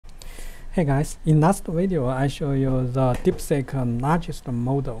Hey guys, in last video I show you the Deepseek largest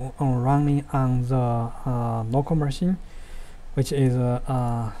model running on the local machine, which is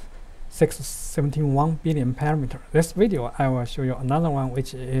 671 billion parameter. This video I will show you another one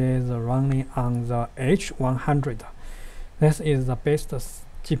which is running on the H100. This is the best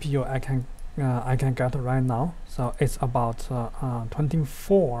GPU I can get right now. So it's about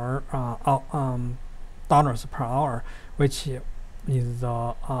 $24 dollars per hour, which is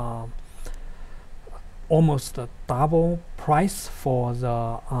almost double price for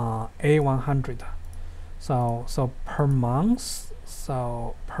the A100. So per month,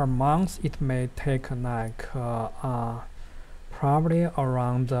 it may take like probably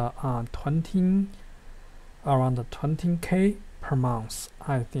around 20K per month,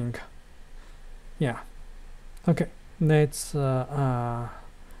 I think. Yeah. Okay. It's less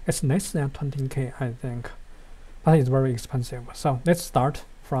than 20K, I think, but it's very expensive. So let's start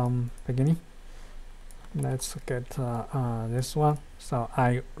from beginning. Let's get this one. So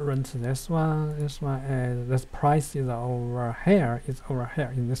I rent this one. And this price is over here. It's over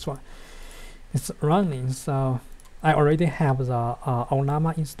here in this one. It's running. So I already have the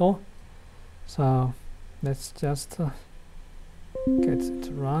ollama installed. So let's just get it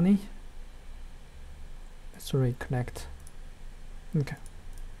running. Let's reconnect. Okay.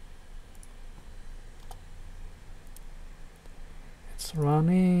 It's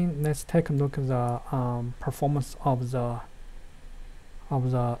running. Let's take a look at the performance of the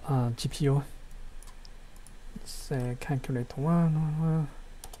GPU. Let's say calculate one.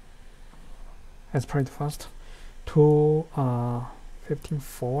 It's pretty fast.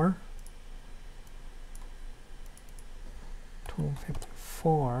 254.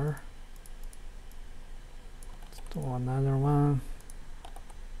 254. Let's do another one.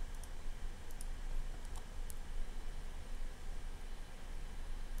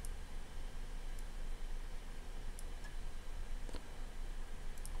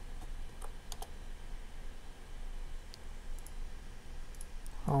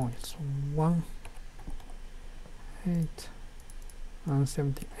 Oh, it's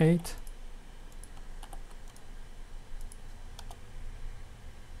 178.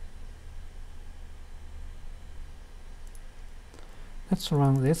 Let's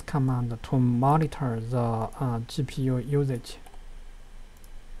run this command to monitor the GPU usage.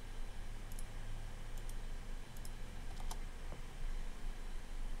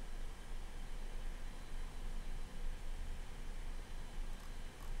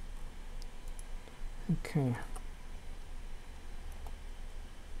 Okay.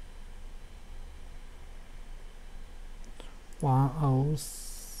 One oh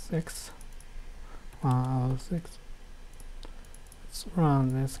six. Let's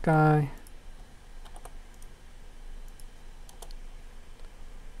run this guy.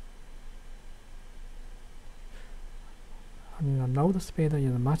 I mean, the load speed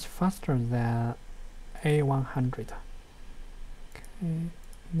is much faster than A100. Okay,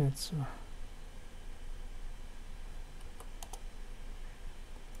 let's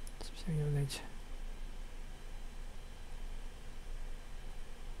usage.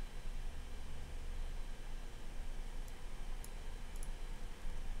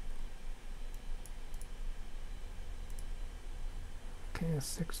 Okay,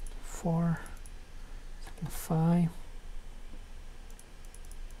 64, 65.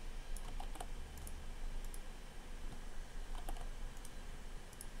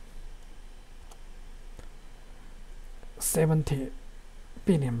 $70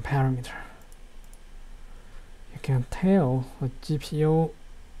 billion parameter. You can tell the GPU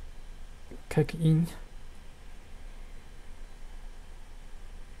kick in.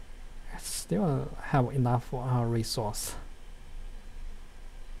 It still have enough resource.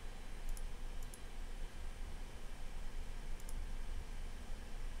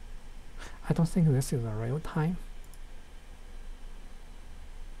 I don't think this is a real time.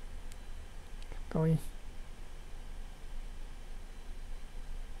 Keep going.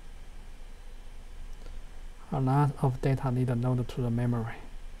 A lot of data need to load to the memory.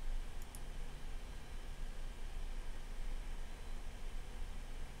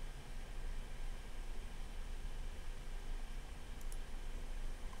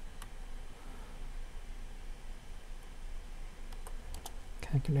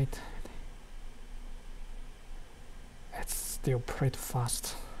 Calculate. It's still pretty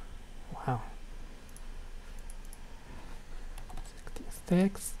fast. Wow.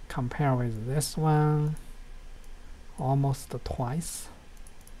 66 compare with this one. Almost twice.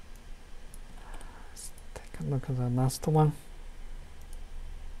 Let's take a look at the last one.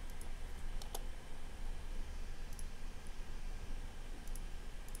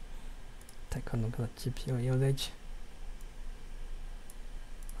 take a look at the GPU usage.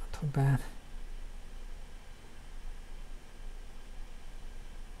 Not too bad.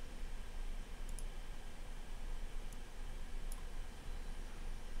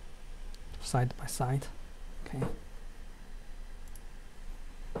 Side by side. Okay.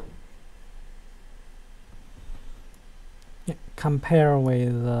 Yeah, compare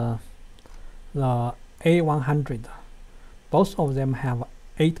with the A100. Both of them have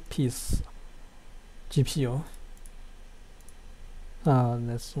 8-piece GPU.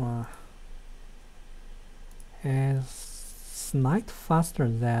 This one is slightly faster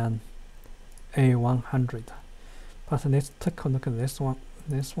than A100. But let's take a look at this one.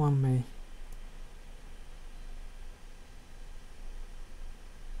 This one may.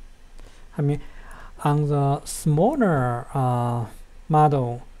 I mean, on the smaller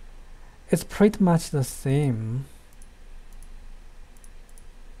model, it's pretty much the same.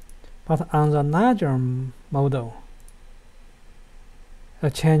 But on the larger model,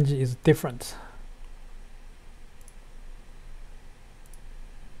 the change is different.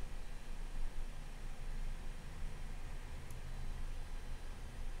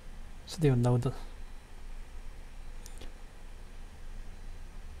 Still load.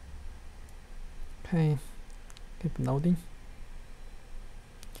 Okay, keep loading.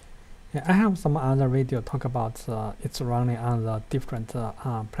 Yeah, I have some other video talk about it's running on the different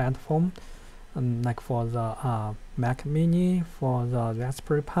platform, like for the Mac Mini, for the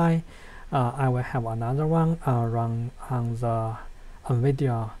Raspberry Pi. I will have another one run on the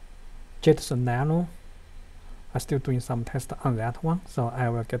NVIDIA Jetson Nano. I'm still doing some tests on that one, so I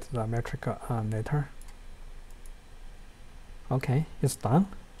will get the metric later. Okay, it's done.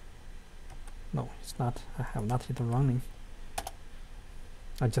 No, it's not. I have not yet running.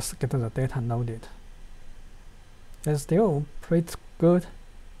 I just get the data loaded. It's still pretty good.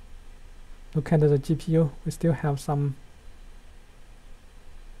 Look at the GPU. We still have some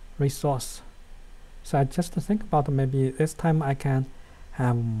resource. So I just think about maybe this time I can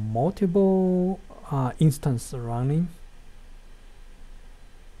have multiple instances running.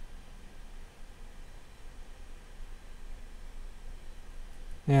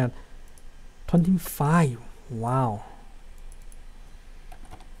 And 25. Wow.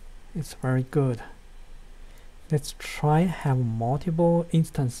 It's very good. Let's try have multiple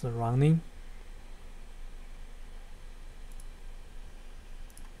instances running.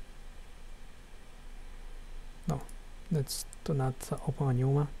 No, let's do not open a new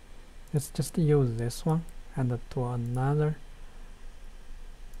one. Let's just use this one and do another.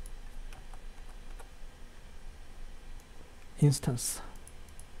 Instance.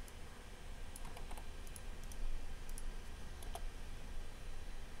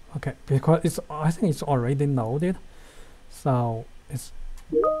 Okay, because it's I think it's already loaded, so it's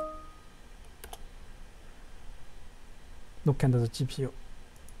look at the GPU.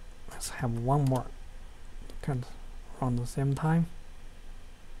 Let's have one more. You can run at the same time.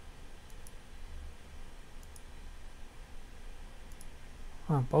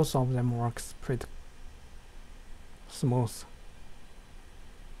 Both of them works pretty smooth.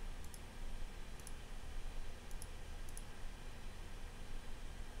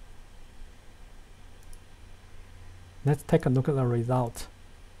 Let's take a look at the result.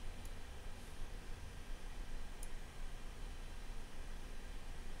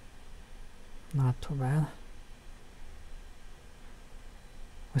 Not too bad.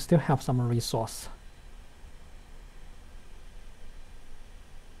 We still have some resource.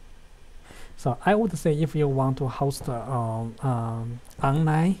 So I would say if you want to host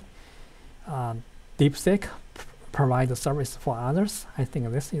online Deepseek provide the service for others, I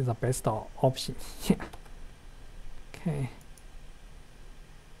think this is the best option. Okay.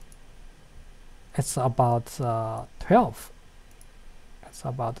 It's about 12. It's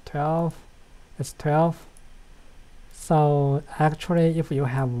about 12. It's 12. So actually, if you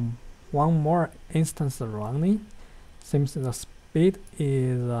have one more instance running, seems the speed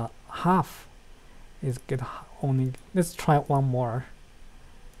is half. Is get only. Let's try one more.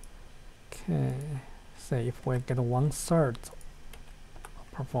 Okay. Say if we get 1/3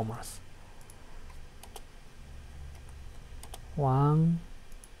 performance. 1,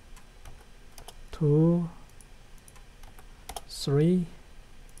 2, 3.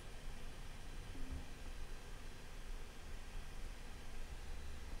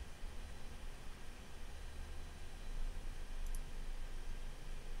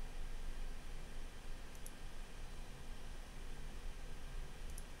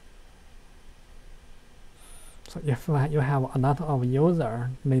 So if you have a lot of users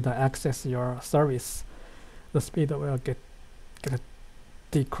need to access your service, the speed will get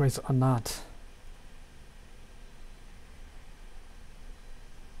decrease or not.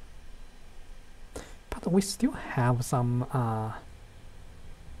 But we still have some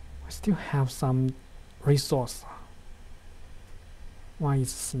resource. Why is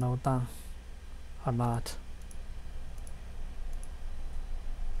it slowed down a lot?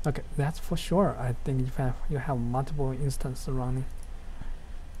 Okay, that's for sure. I think if you have multiple instances running.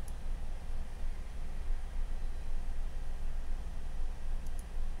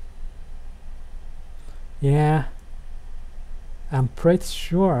 Yeah, I'm pretty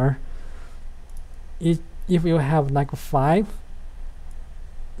sure if you have like 5,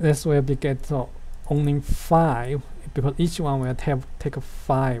 this will be get only 5, because each one will take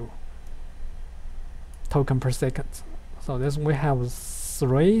 5 token per second. So this we have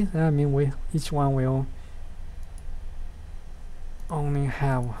 3. I mean each one will only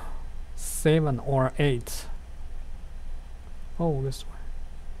have 7 or 8. Oh, this one.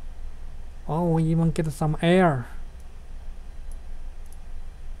 Oh, we even get some air.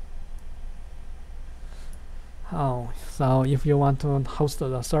 Oh, so if you want to host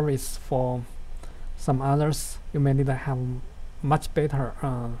the service for some others, you may need to have much better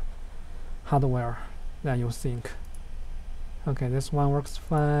hardware than you think. Okay, this one works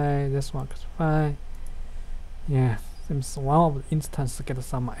fine, this one works fine. Yeah, seems one of the instances get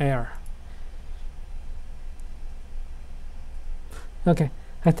some error. Okay,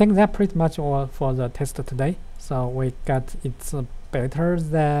 I think that's pretty much all for the test today. So we got it's better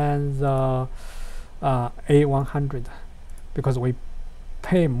than the A100 because we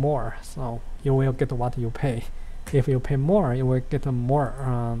pay more, so you will get what you pay. If you pay more, you will get a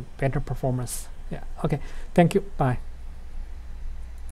more better performance. Yeah, okay, thank you, bye.